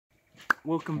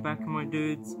welcome back my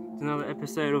dudes to another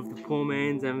episode of the Poor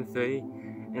Man's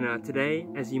M3. And today,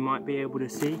 as you might be able to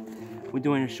see, we're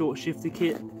doing a short shifter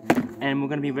kit and we're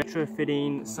going to be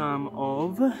retrofitting some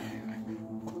of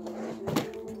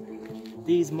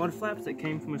these mud flaps that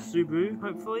came from a Subaru,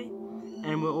 hopefully.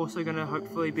 And we're also going to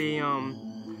hopefully be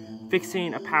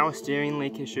fixing a power steering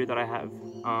leak issue that I have.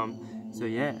 So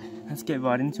yeah, let's get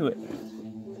right into it.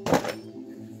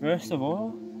 First of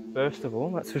all,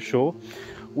 that's for sure,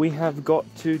 we have got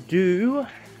to do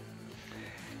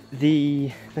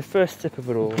the first step of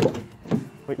it all,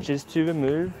 which is to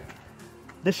remove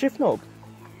the shift knob.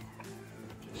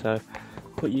 So,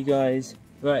 put you guys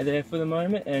right there for the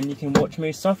moment and you can watch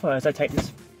me suffer as I take this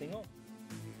thing off.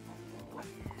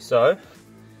 So,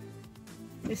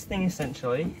 this thing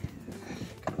essentially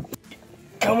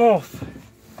come off.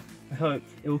 I hope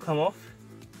it will come off.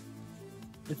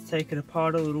 Let's take it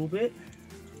apart a little bit.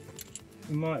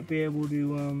 We might be able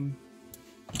to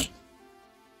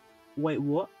wait,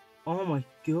 what? Oh my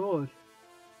god.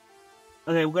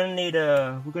 Okay, we're gonna need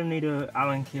a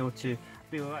Allen key or two.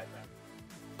 Be right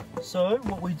back. So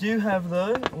what we do have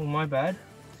though, oh my bad,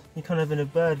 you're kind of in a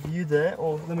bad view there.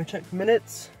 Or let me check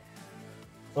minutes.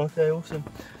 Okay, awesome.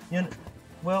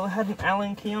 Well, it had an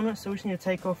Allen key on it, so we just need to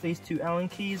take off these two Allen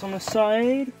keys on the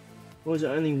side. Or is it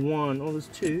only one? Oh, there's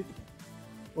two.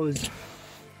 Or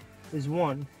there's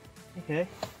one. Okay.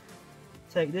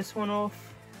 Take this one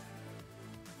off.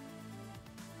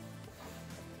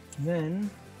 Then,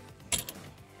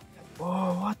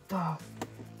 oh, what the?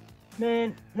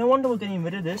 Man, no wonder we're getting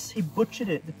rid of this. He butchered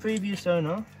it. The previous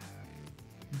owner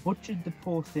butchered the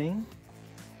poor thing.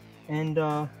 And,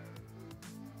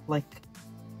 like,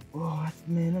 oh,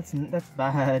 that's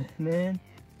bad, man.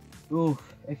 Ooh,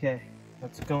 okay.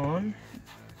 That's gone.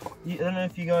 I don't know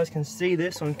if you guys can see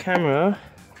this on camera,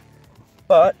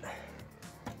 but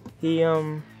he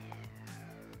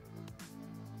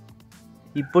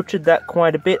butchered that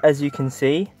quite a bit, as you can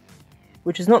see,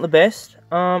 which is not the best,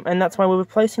 and that's why we're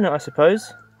replacing it, I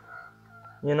suppose.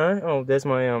 You know, oh, there's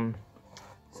my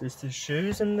sister's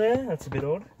shoes in there. That's a bit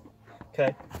odd.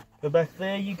 Okay, go back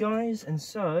there, you guys, and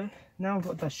so now we've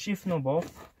got the shift knob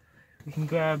off. We can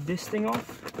grab this thing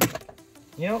off.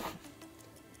 Yep.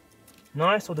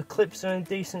 Nice, all the clips are in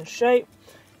decent shape.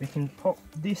 We can pop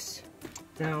this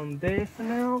down there for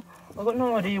now. I've got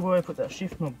no idea where I put that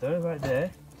shift knob though, right there.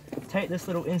 Take this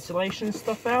little insulation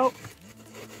stuff out.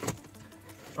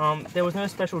 There was no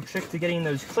special trick to getting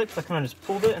those clips. I kind of just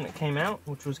pulled it and it came out,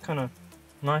 which was kind of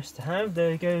nice to have.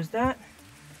 There goes that.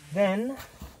 Then,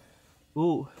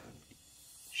 ooh,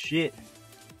 shit.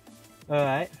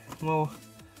 Alright, well,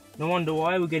 no wonder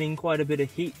why we're getting quite a bit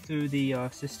of heat through the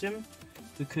system.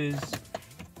 Because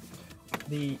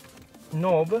the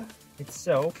knob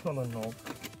itself, not the knob,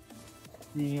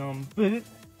 the boot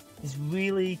is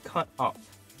really cut up.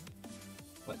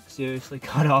 Like seriously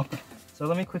cut up. So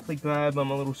let me quickly grab a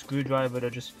little screwdriver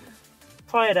to just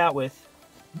pry it out with.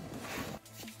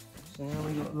 So now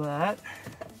we got that.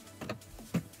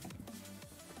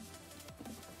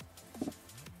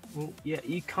 Oh yeah,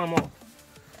 you come off.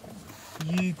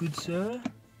 You good sir.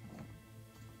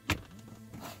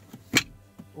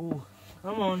 Oh,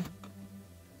 come on.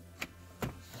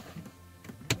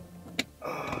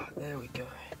 Oh, there we go.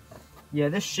 Yeah,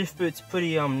 this shift boot's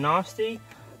pretty nasty.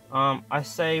 I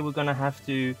say we're gonna have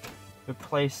to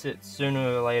replace it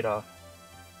sooner or later.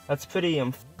 That's pretty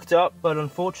fucked up, but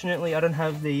unfortunately I don't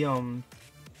have the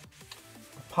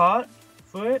part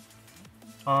for it.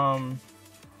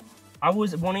 I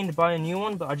was wanting to buy a new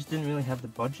one, but I just didn't really have the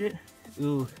budget.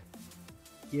 Ooh,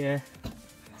 yeah.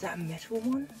 Is that a metal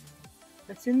one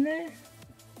that's in there?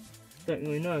 Don't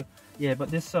really know. Yeah, but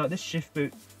this shift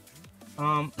boot,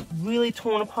 really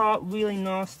torn apart, really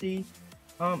nasty.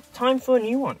 Time for a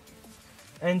new one.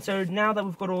 And so now that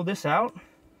we've got all this out,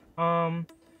 now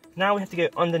we have to go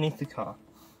underneath the car.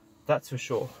 That's for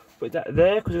sure. Put that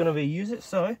there because we're going to reuse it.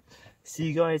 So, see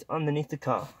you guys underneath the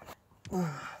car.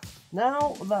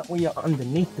 Now that we are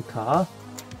underneath the car,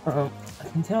 I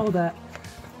can tell that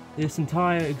this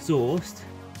entire exhaust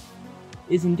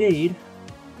is indeed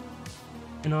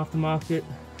an aftermarket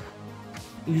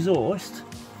exhaust.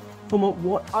 From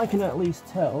what I can at least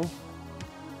tell,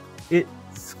 it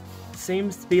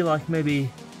seems to be like maybe,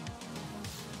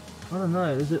 I don't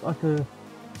know, is it like a,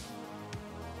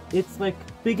 it's like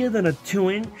bigger than a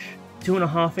 2-inch,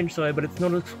 2.5 inch, sorry, but it's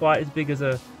not quite as big as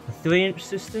a 3-inch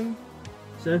system.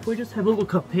 So if we just have a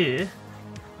look up here,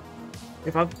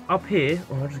 if I'm up here,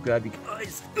 I'll just grab you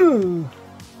guys.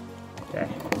 Okay.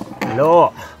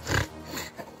 Hello.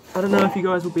 I don't know if you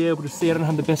guys will be able to see, I don't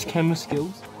have the best camera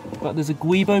skills, but there's a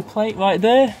Guibo plate right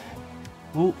there.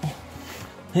 Ooh.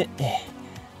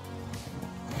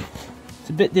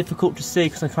 a bit difficult to see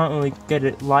because I can't really get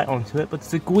it light onto it, but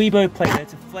there's a Guibo plate there,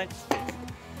 it's a flex stick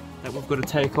that we've got to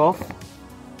take off.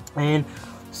 And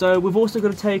so we've also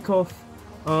got to take off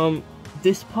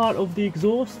this part of the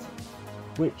exhaust,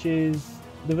 which is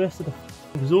the rest of the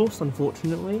exhaust,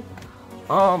 unfortunately.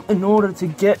 In order to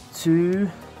get to,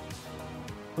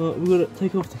 we've got to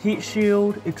take off the heat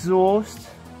shield, exhaust,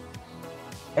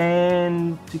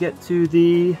 and to get to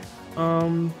the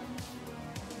oh,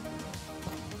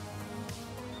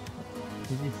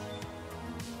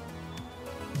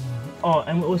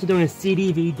 and we're also doing a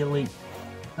CDV delete.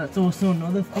 That's also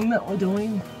another thing that we're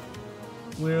doing.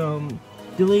 We're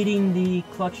deleting the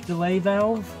clutch delay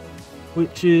valve,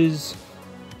 which is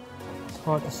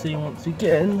hard to see once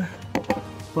again,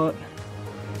 but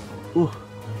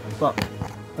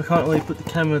I can't really put the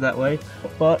camera that way,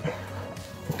 but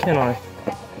can I?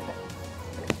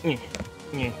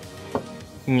 Yeah.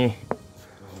 I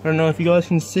don't know if you guys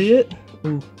can see it.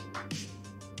 Ooh.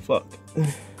 Fuck.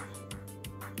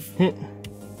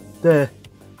 There.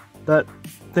 That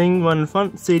thing right in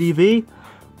front, CDV.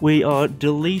 We are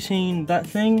deleting that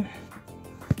thing.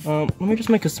 Let me just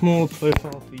make a smaller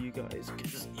profile for you guys,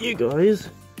 because you guys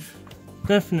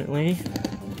definitely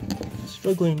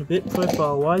struggling a bit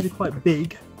profile wise. They're quite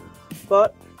big,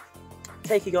 but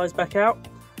take you guys back out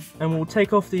and we'll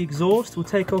take off the exhaust. We'll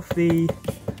take off the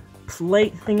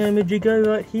plate thingamajiggo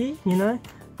right here, you know,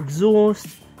 exhaust,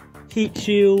 heat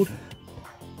shield,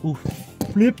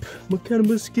 flip my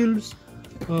camera skills,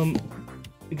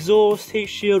 exhaust, heat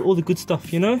shield, all the good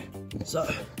stuff, you know. So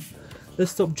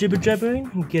let's stop jibber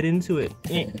jabbering and get into it.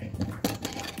 Yeah.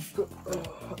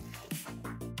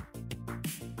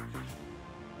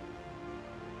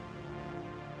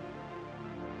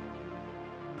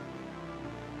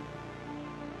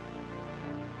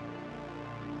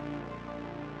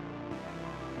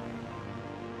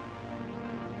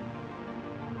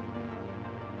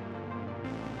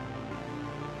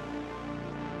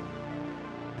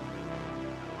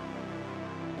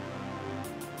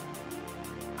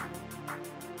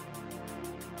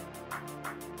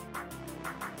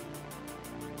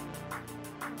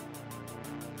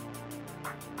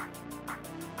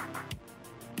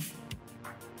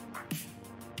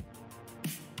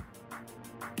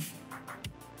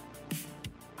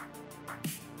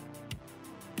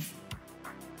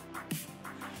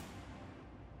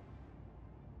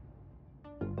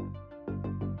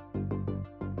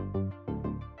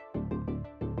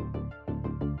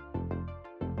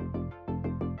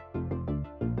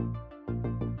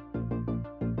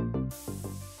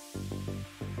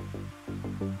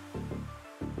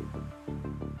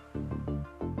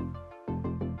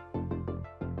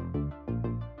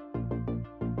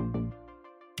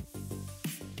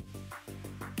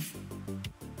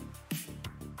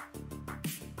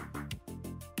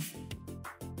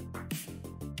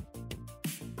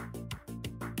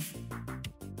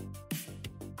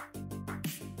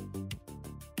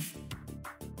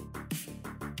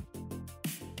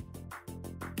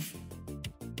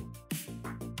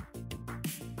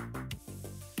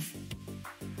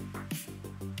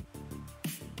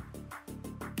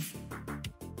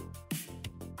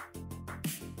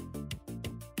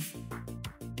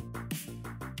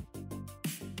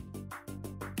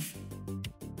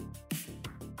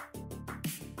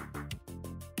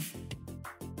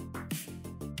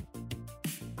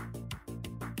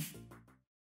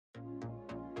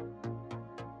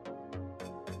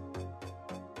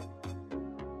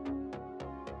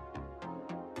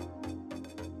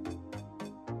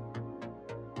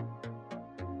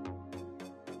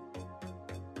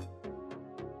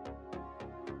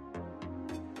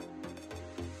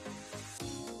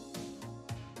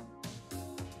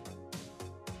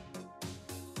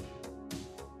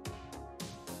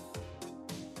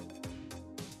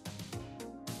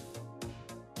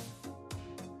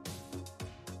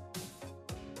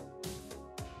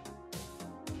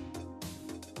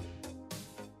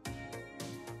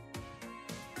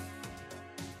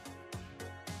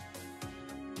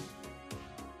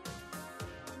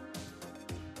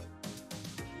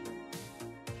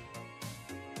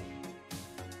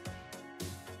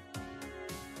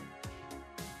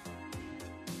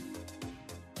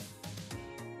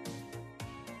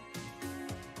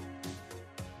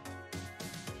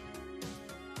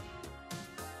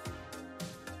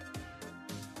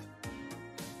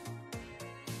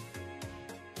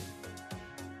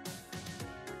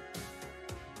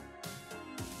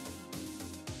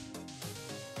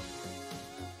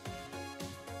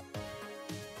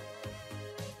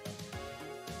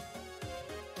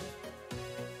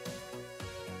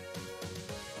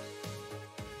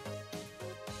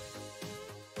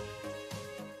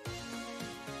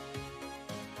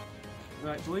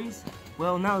 Right, boys.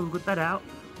 Well, now we've got that out,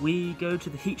 we go to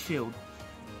the heat shield.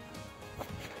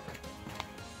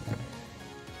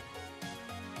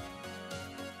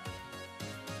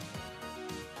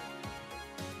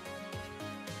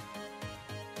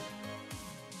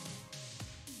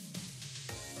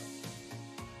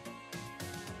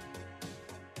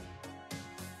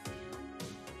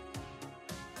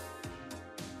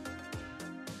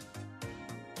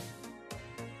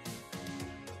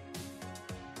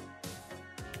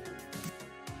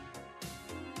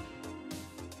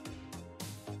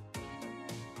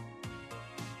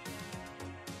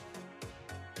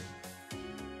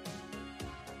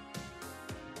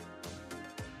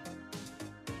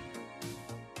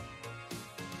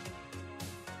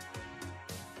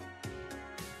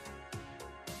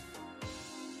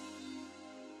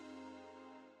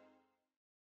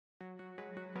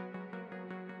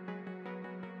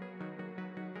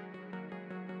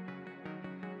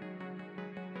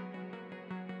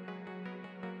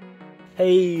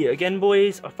 Hey again,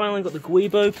 boys, I finally got the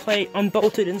Guibo plate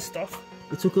unbolted and stuff.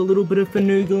 It took a little bit of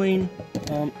finagling.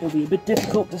 It'll be a bit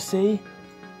difficult to see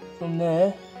from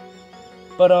there.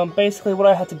 But basically what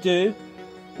I had to do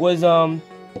was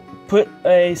put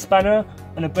a spanner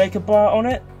and a breaker bar on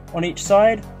it, on each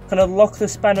side, kind of lock the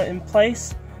spanner in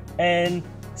place and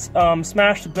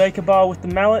smash the breaker bar with the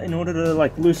mallet in order to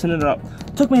like loosen it up.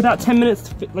 It took me about 10 minutes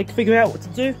to figure out what to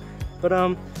do, but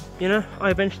you know, I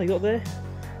eventually got there.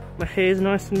 My hair's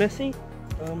nice and messy.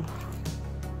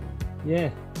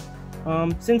 Yeah.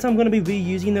 Since I'm going to be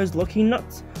reusing those locking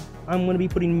nuts, I'm going to be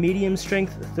putting medium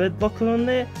strength thread locker on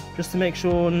there, just to make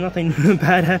sure nothing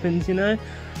bad happens, you know.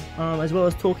 As well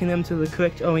as talking them to the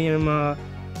correct OEM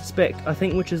spec, I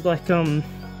think, which is like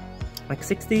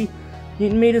 60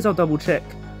 Newton meters. I'll double check.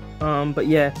 But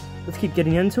yeah, let's keep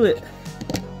getting into it.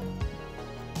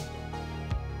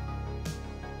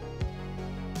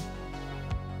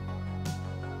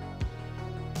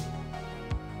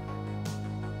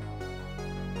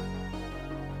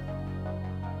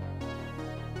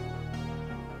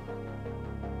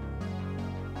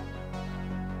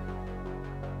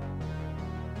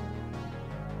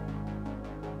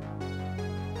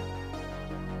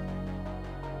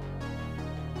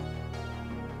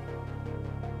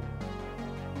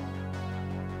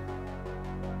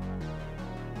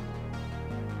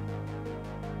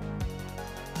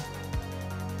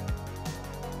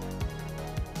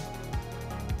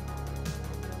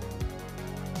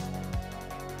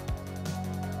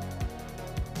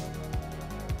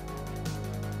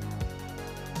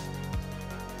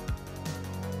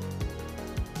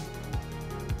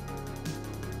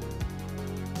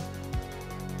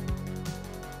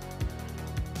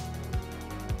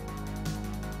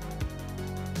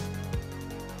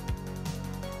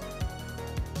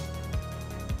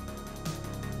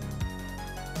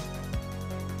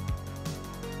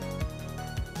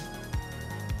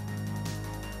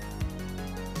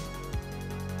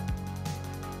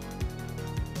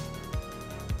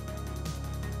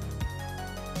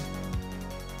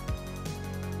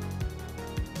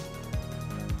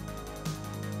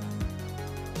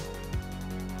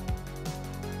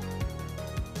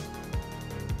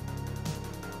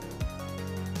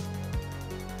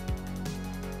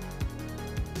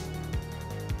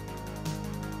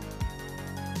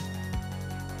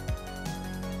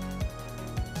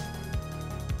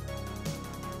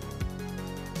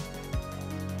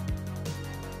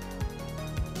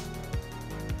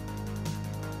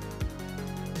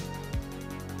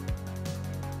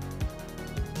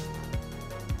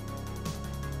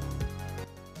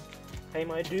 Hey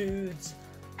my dudes,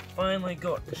 finally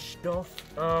got the stuff.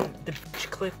 The bitch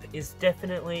clip is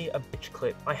definitely a bitch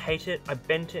clip. I hate it, I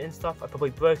bent it and stuff, I probably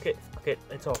broke it, fuck it,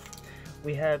 it's off.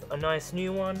 We have a nice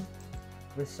new one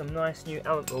with some nice new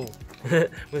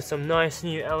with some nice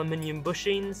new aluminium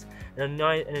bushings and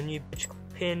a new bitch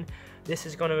pin. This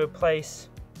is going to replace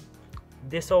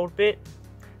this old bit,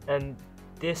 and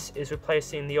this is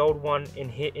replacing the old one in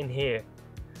here.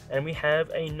 And we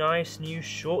have a nice new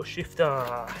short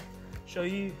shifter. Show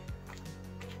you.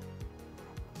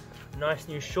 Nice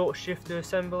new short shifter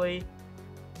assembly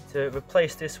to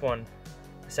replace this one,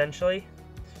 essentially.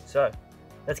 So,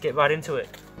 let's get right into it.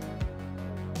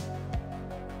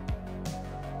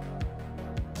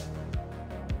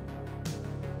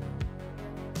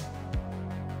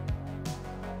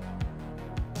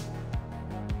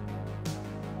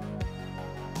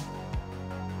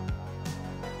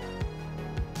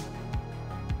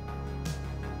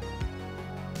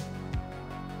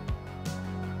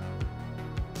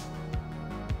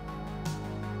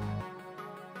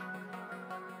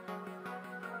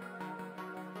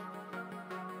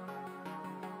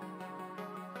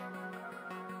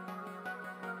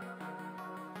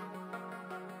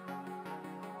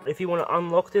 If you want to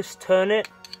unlock this, turn it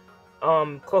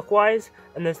clockwise,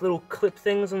 and there's little clip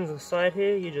things on the side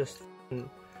here. You just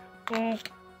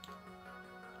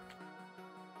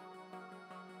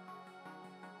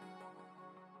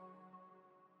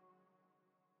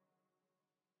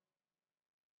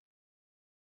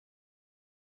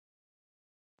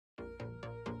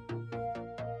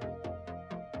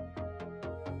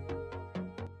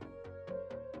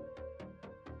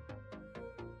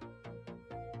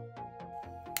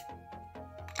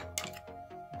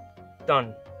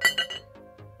done.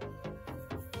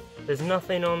 There's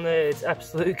nothing on there, it's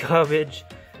absolute garbage.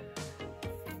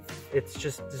 It's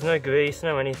just, there's no grease,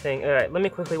 no anything. Alright, let me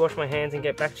quickly wash my hands and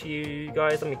get back to you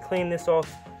guys. Let me clean this off.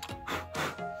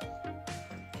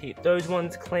 Keep those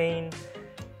ones clean.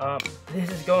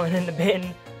 This is going in the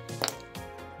bin.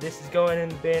 This is going in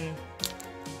the bin.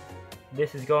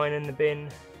 This is going in the bin.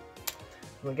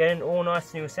 We're getting all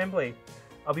nice new assembly.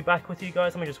 I'll be back with you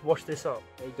guys. Let me just wash this up.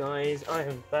 Hey guys, I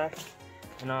am back,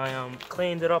 and I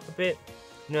cleaned it up a bit.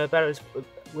 You know, about as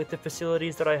with the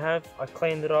facilities that I have, I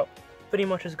cleaned it up pretty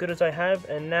much as good as I have.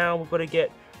 And now we've got to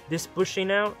get this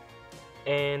bushing out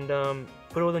and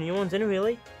put all the new ones in.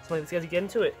 Really, so let's get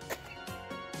into it.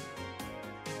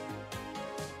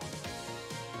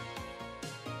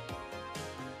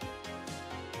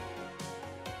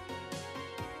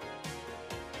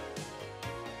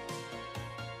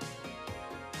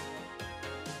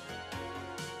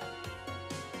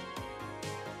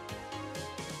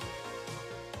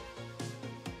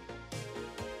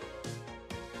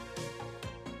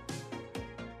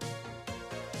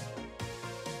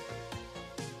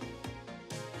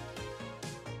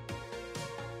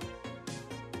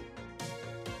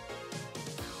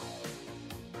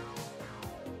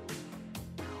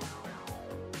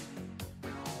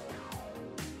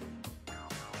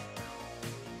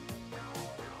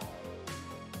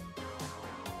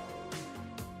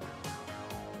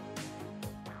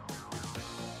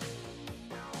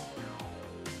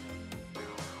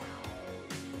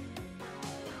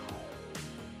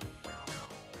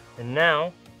 And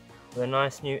now, the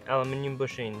nice new aluminium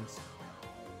bushings.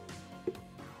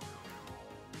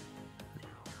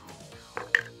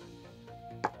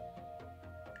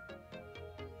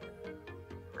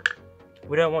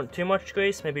 We don't want too much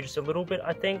grease, maybe just a little bit,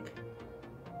 I think.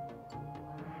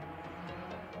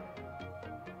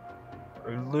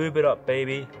 Lube it up,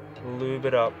 baby. Lube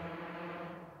it up.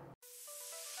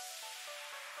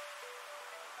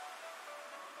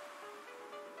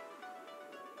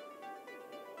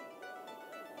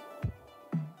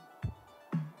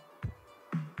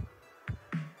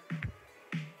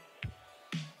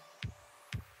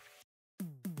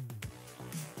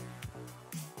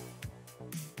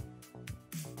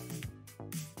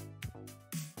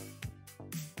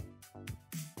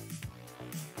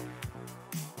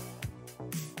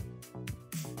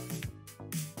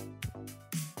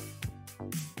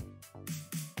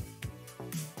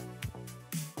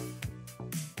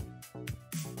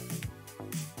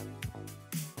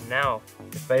 Now,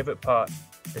 the favourite part,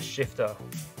 the shifter.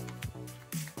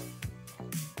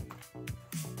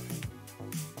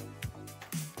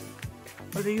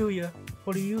 Hallelujah,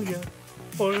 hallelujah,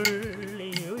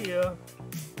 hallelujah.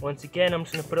 Once again, I'm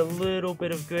just going to put a little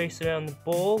bit of grease around the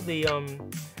ball, the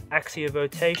axis of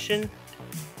rotation.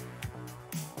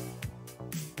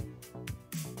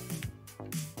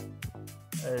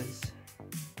 As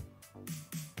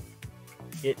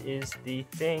it is the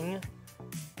thing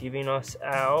giving us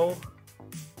our,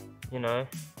 you know,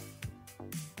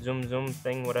 zoom zoom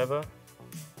thing, whatever.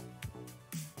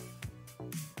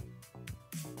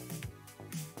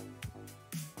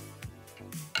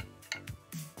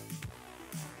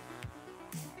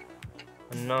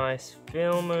 A nice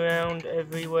film around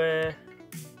everywhere.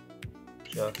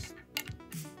 Just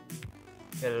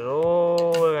get it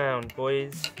all around,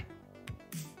 boys.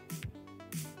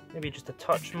 Maybe just a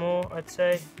touch more, I'd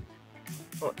say.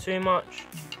 Not too much.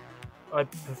 I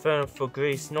prefer for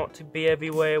grease not to be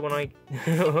everywhere when I,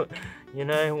 you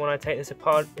know, when I take this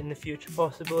apart in the future,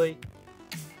 possibly.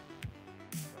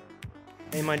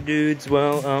 Hey my dudes,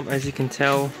 well, as you can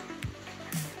tell,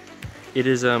 it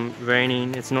is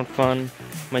raining. It's not fun.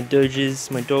 My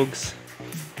dogs,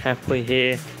 happily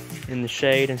here in the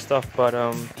shade and stuff. But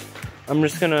I'm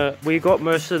just gonna. We got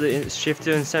most of the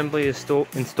shifter assembly installed.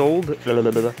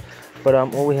 But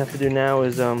all we have to do now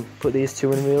is put these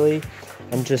two in really.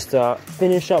 And just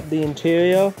finish up the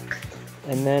interior,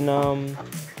 and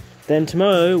then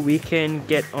tomorrow we can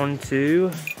get onto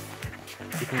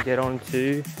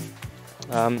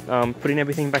putting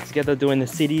everything back together, doing the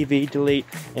CDV delete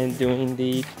and doing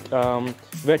the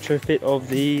retrofit of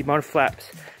the mud flaps,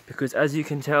 because as you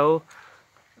can tell,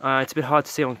 It's a bit hard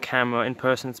to see on camera. In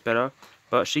person it's better.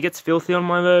 But she gets filthy on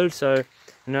my road, so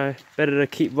you know, better to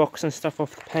keep rocks and stuff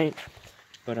off the paint.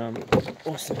 But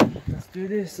awesome. Let's do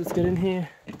this. Let's get in here.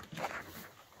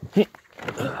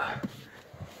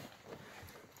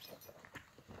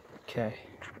 Okay.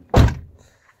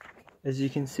 As you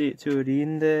can see, it's already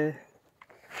in there.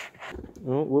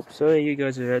 Oh, whoops! Sorry, you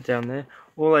guys are down there.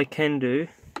 All I can do,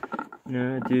 you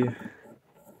know, I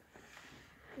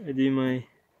do my,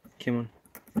 come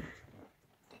on,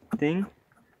 thing.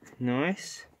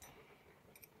 Nice.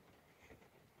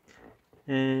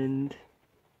 And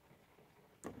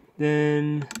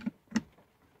then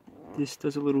this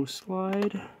does a little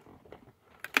slide.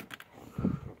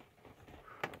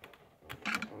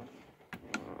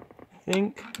 I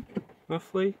think,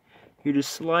 roughly. You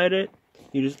just slide it,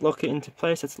 you just lock it into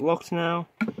place. It's locked now.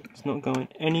 It's not going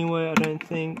anywhere, I don't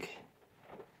think.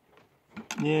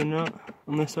 Yeah, no,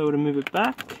 unless I were to move it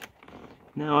back.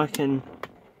 Now I can,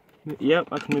 yep,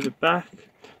 I can move it back.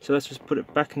 So let's just put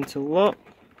it back into lock.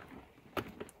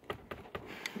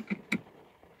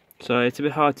 So it's a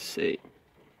bit hard to see.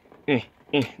 There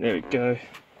we go.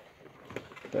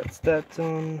 That's that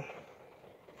done.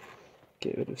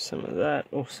 Get rid of some of that.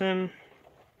 Awesome.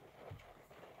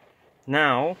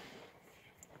 Now,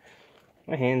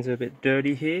 my hands are a bit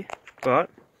dirty here,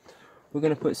 but we're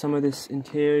going to put some of this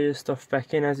interior stuff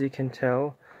back in. As you can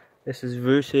tell, this is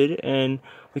rooted, and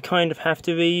we kind of have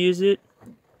to reuse it,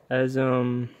 as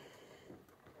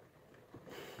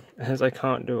I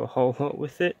can't do a whole lot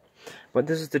with it. But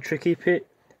this is the tricky bit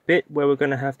where we're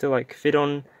going to have to like fit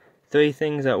on 3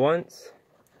 things at once.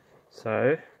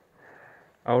 So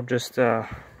I'll just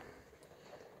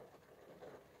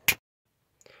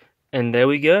and there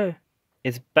we go.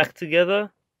 It's back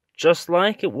together just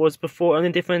like it was before.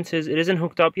 Only difference is it isn't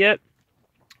hooked up yet.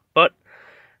 But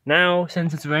now,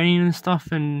 since it's raining and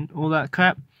stuff and all that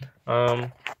crap,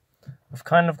 I've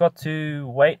kind of got to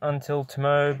wait until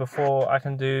tomorrow before I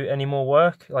can do any more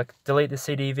work, like delete the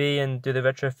CDV and do the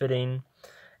retrofitting,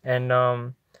 and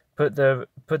put the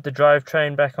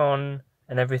drivetrain back on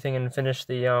and everything, and finish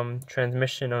the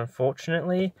transmission.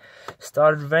 Unfortunately,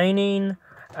 started raining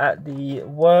at the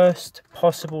worst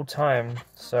possible time,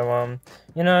 so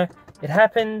you know, it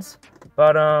happens,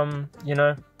 but you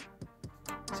know,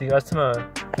 see you guys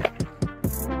tomorrow.